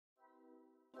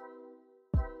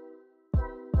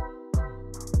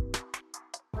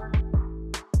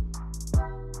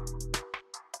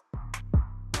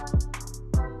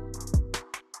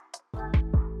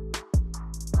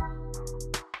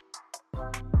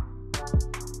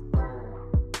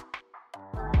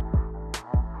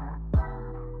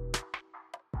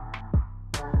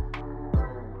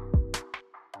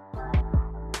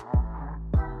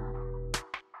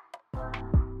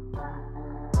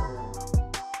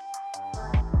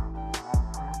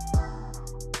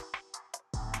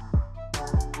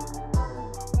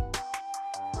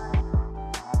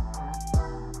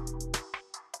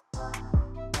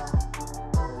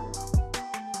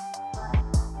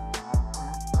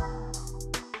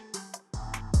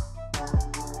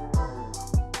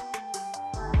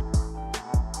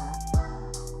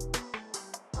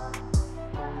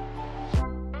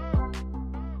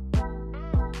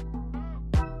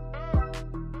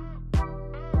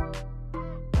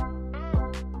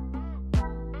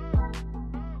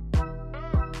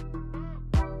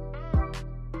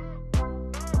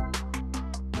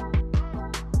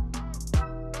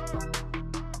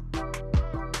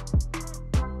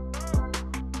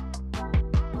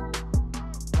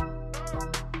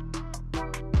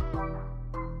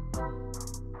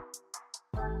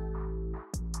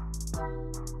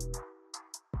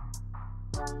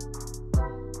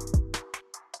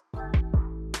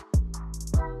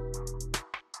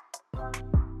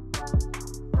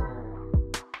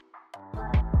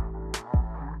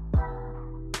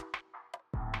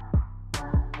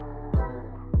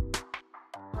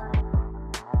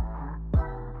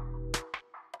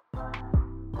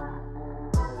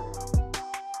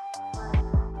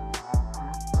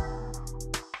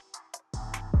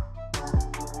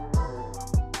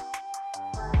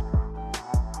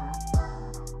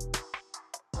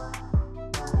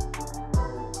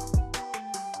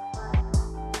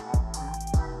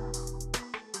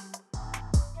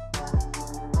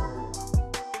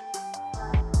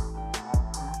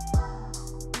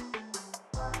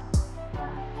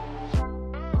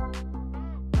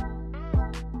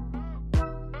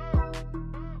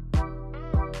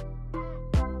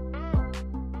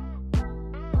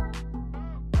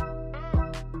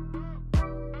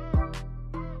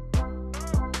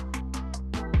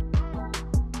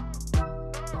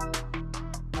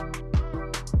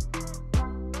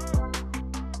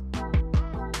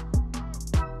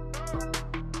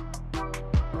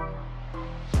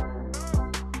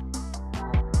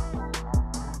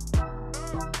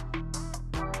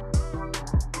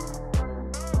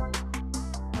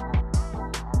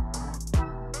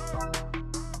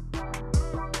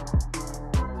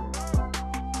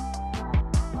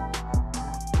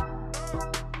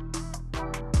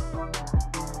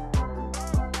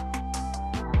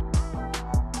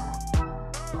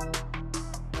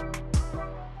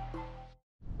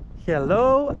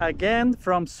Hello again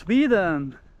from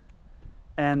Sweden,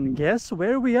 and guess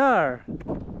where we are?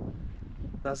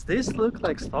 Does this look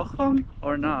like Stockholm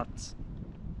or not?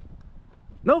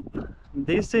 Nope,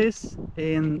 this is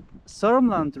in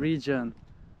Sörmland region,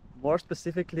 more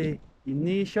specifically in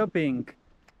Nyköping,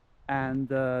 and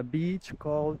the beach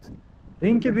called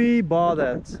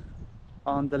Rinkebybadet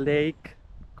on the lake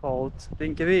called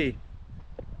Rinkeby.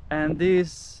 And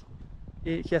this,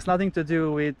 it has nothing to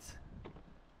do with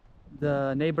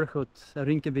the neighborhood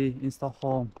Rinkeby in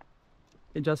Stockholm.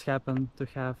 It just happened to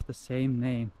have the same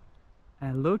name.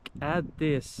 And look at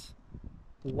this.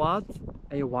 What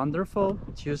a wonderful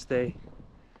Tuesday.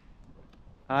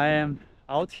 I am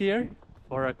out here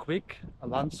for a quick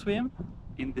lunch swim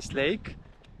in this lake.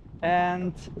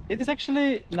 And it is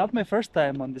actually not my first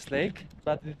time on this lake,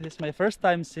 but it is my first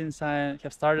time since I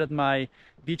have started my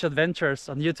beach adventures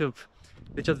on YouTube.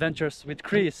 Beach Adventures with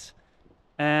Chris.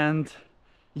 And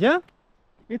yeah,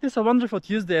 it is a wonderful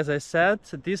Tuesday, as I said.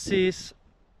 This is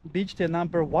beach day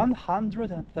number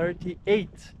 138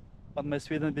 on my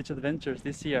Sweden beach adventures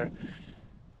this year.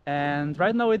 And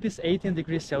right now it is 18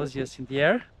 degrees Celsius in the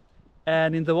air.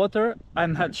 And in the water,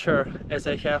 I'm not sure, as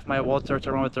I have my water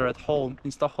thermometer at home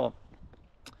in Stockholm.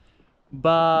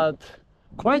 But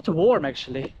quite warm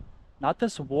actually. Not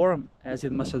as warm as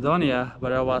in Macedonia,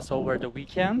 where I was over the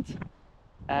weekend.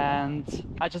 And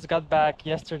I just got back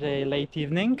yesterday late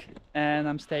evening, and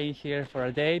I'm staying here for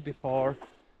a day before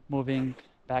moving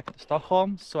back to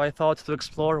Stockholm. So I thought to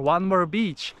explore one more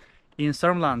beach in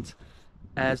Sörmland,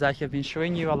 as I have been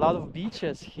showing you a lot of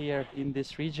beaches here in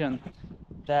this region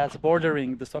that's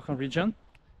bordering the Stockholm region,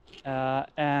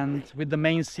 and with the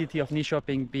main city of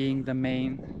Nyköping being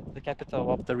the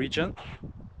capital of the region.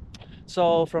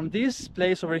 So from this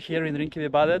place over here in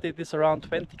Rinkebybadet, it is around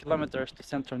 20 kilometers to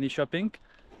central Nyköping.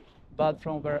 But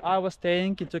from where I was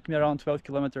staying, it took me around 12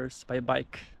 kilometers by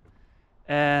bike.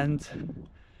 And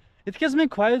it has been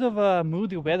quite of a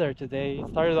moody weather today. It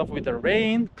started off with the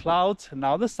rain, clouds, and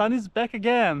now the sun is back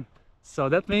again. So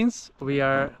that means we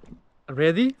are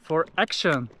ready for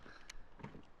action.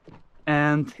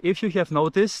 And if you have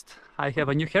noticed, I have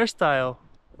a new hairstyle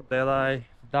that I've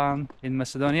done in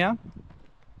Macedonia.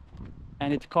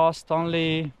 And it cost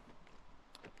only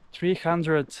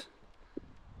 300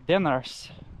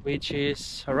 dinars, which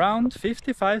is around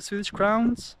 55 Swedish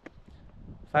crowns,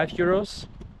 5 euros,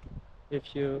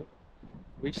 if you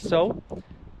wish so.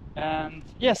 And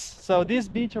yes, so this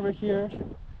beach over here,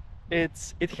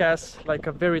 it has like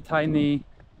a very tiny,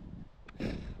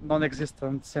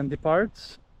 non-existent sandy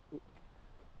part,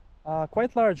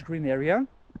 quite large green area,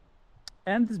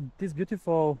 and this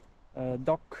beautiful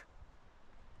dock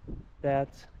that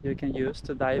you can use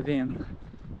to dive in.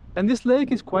 And this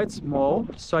lake is quite small,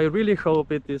 so I really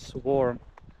hope it is warm.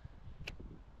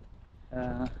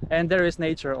 And there is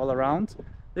nature all around.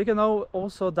 You can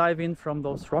also dive in from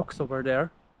those rocks over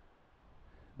there,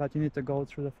 but you need to go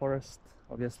through the forest,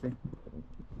 obviously.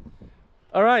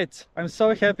 All right, I'm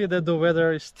so happy that the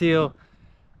weather is still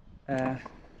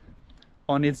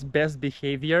on its best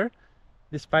behavior,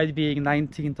 despite being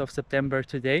 19th of September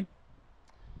today.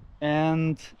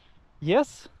 And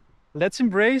yes, let's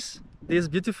embrace this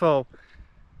beautiful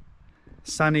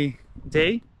sunny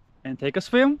day and take a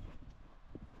swim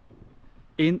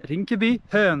in Rinkeby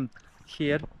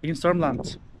here in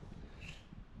Sörmland.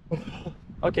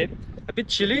 Okay, a bit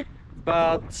chilly,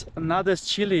 but not as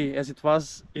chilly as it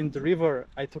was in the river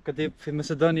I took a dip in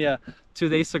Macedonia 2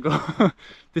 days ago.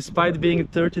 Despite being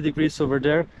 30 degrees over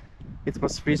there, it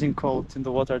was freezing cold in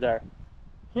the water there.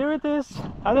 Here it is.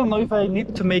 I don't know if I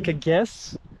need to make a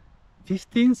guess.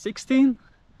 15, 16,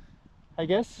 I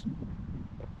guess.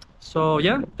 So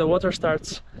yeah, the water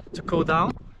starts to cool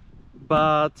down,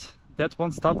 but that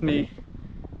won't stop me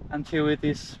until it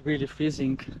is really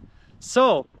freezing.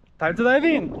 So, time to dive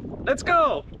in. Let's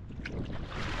go!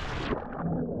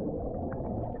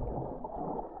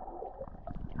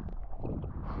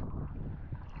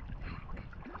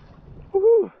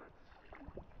 Woohoo!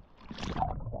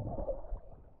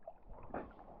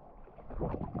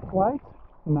 Quite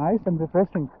nice and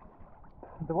refreshing.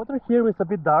 The water here is a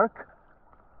bit dark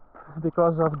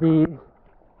because of the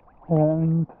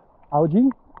algae,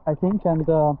 I think, and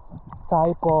the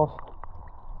type of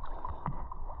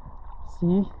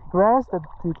sea grass that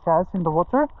it has in the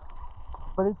water,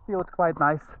 but it's still quite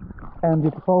nice and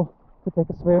beautiful to take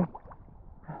a swim.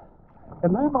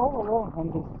 And I'm all alone on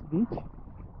this beach.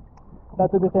 But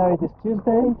to be fair, it is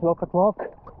Tuesday, 12 o'clock,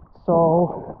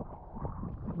 so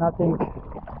nothing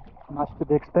much to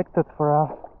be expected for a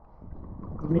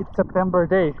mid-September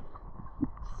day.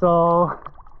 So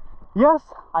Yes,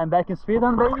 I'm back in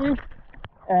Sweden, baby,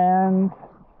 and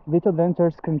beach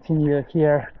adventures continue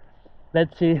here.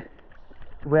 Let's see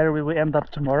where we will end up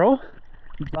tomorrow,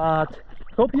 but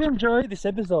hope you enjoyed this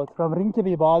episode from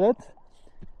Rinkebybadet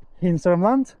in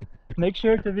Sörmland. Make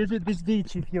sure to visit this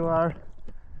beach if you are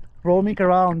roaming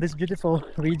around this beautiful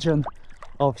region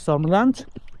of Sörmland,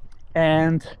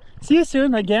 and see you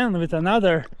soon again with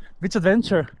another beach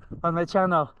adventure on my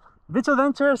channel, Beach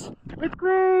Adventures with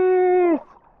Chris.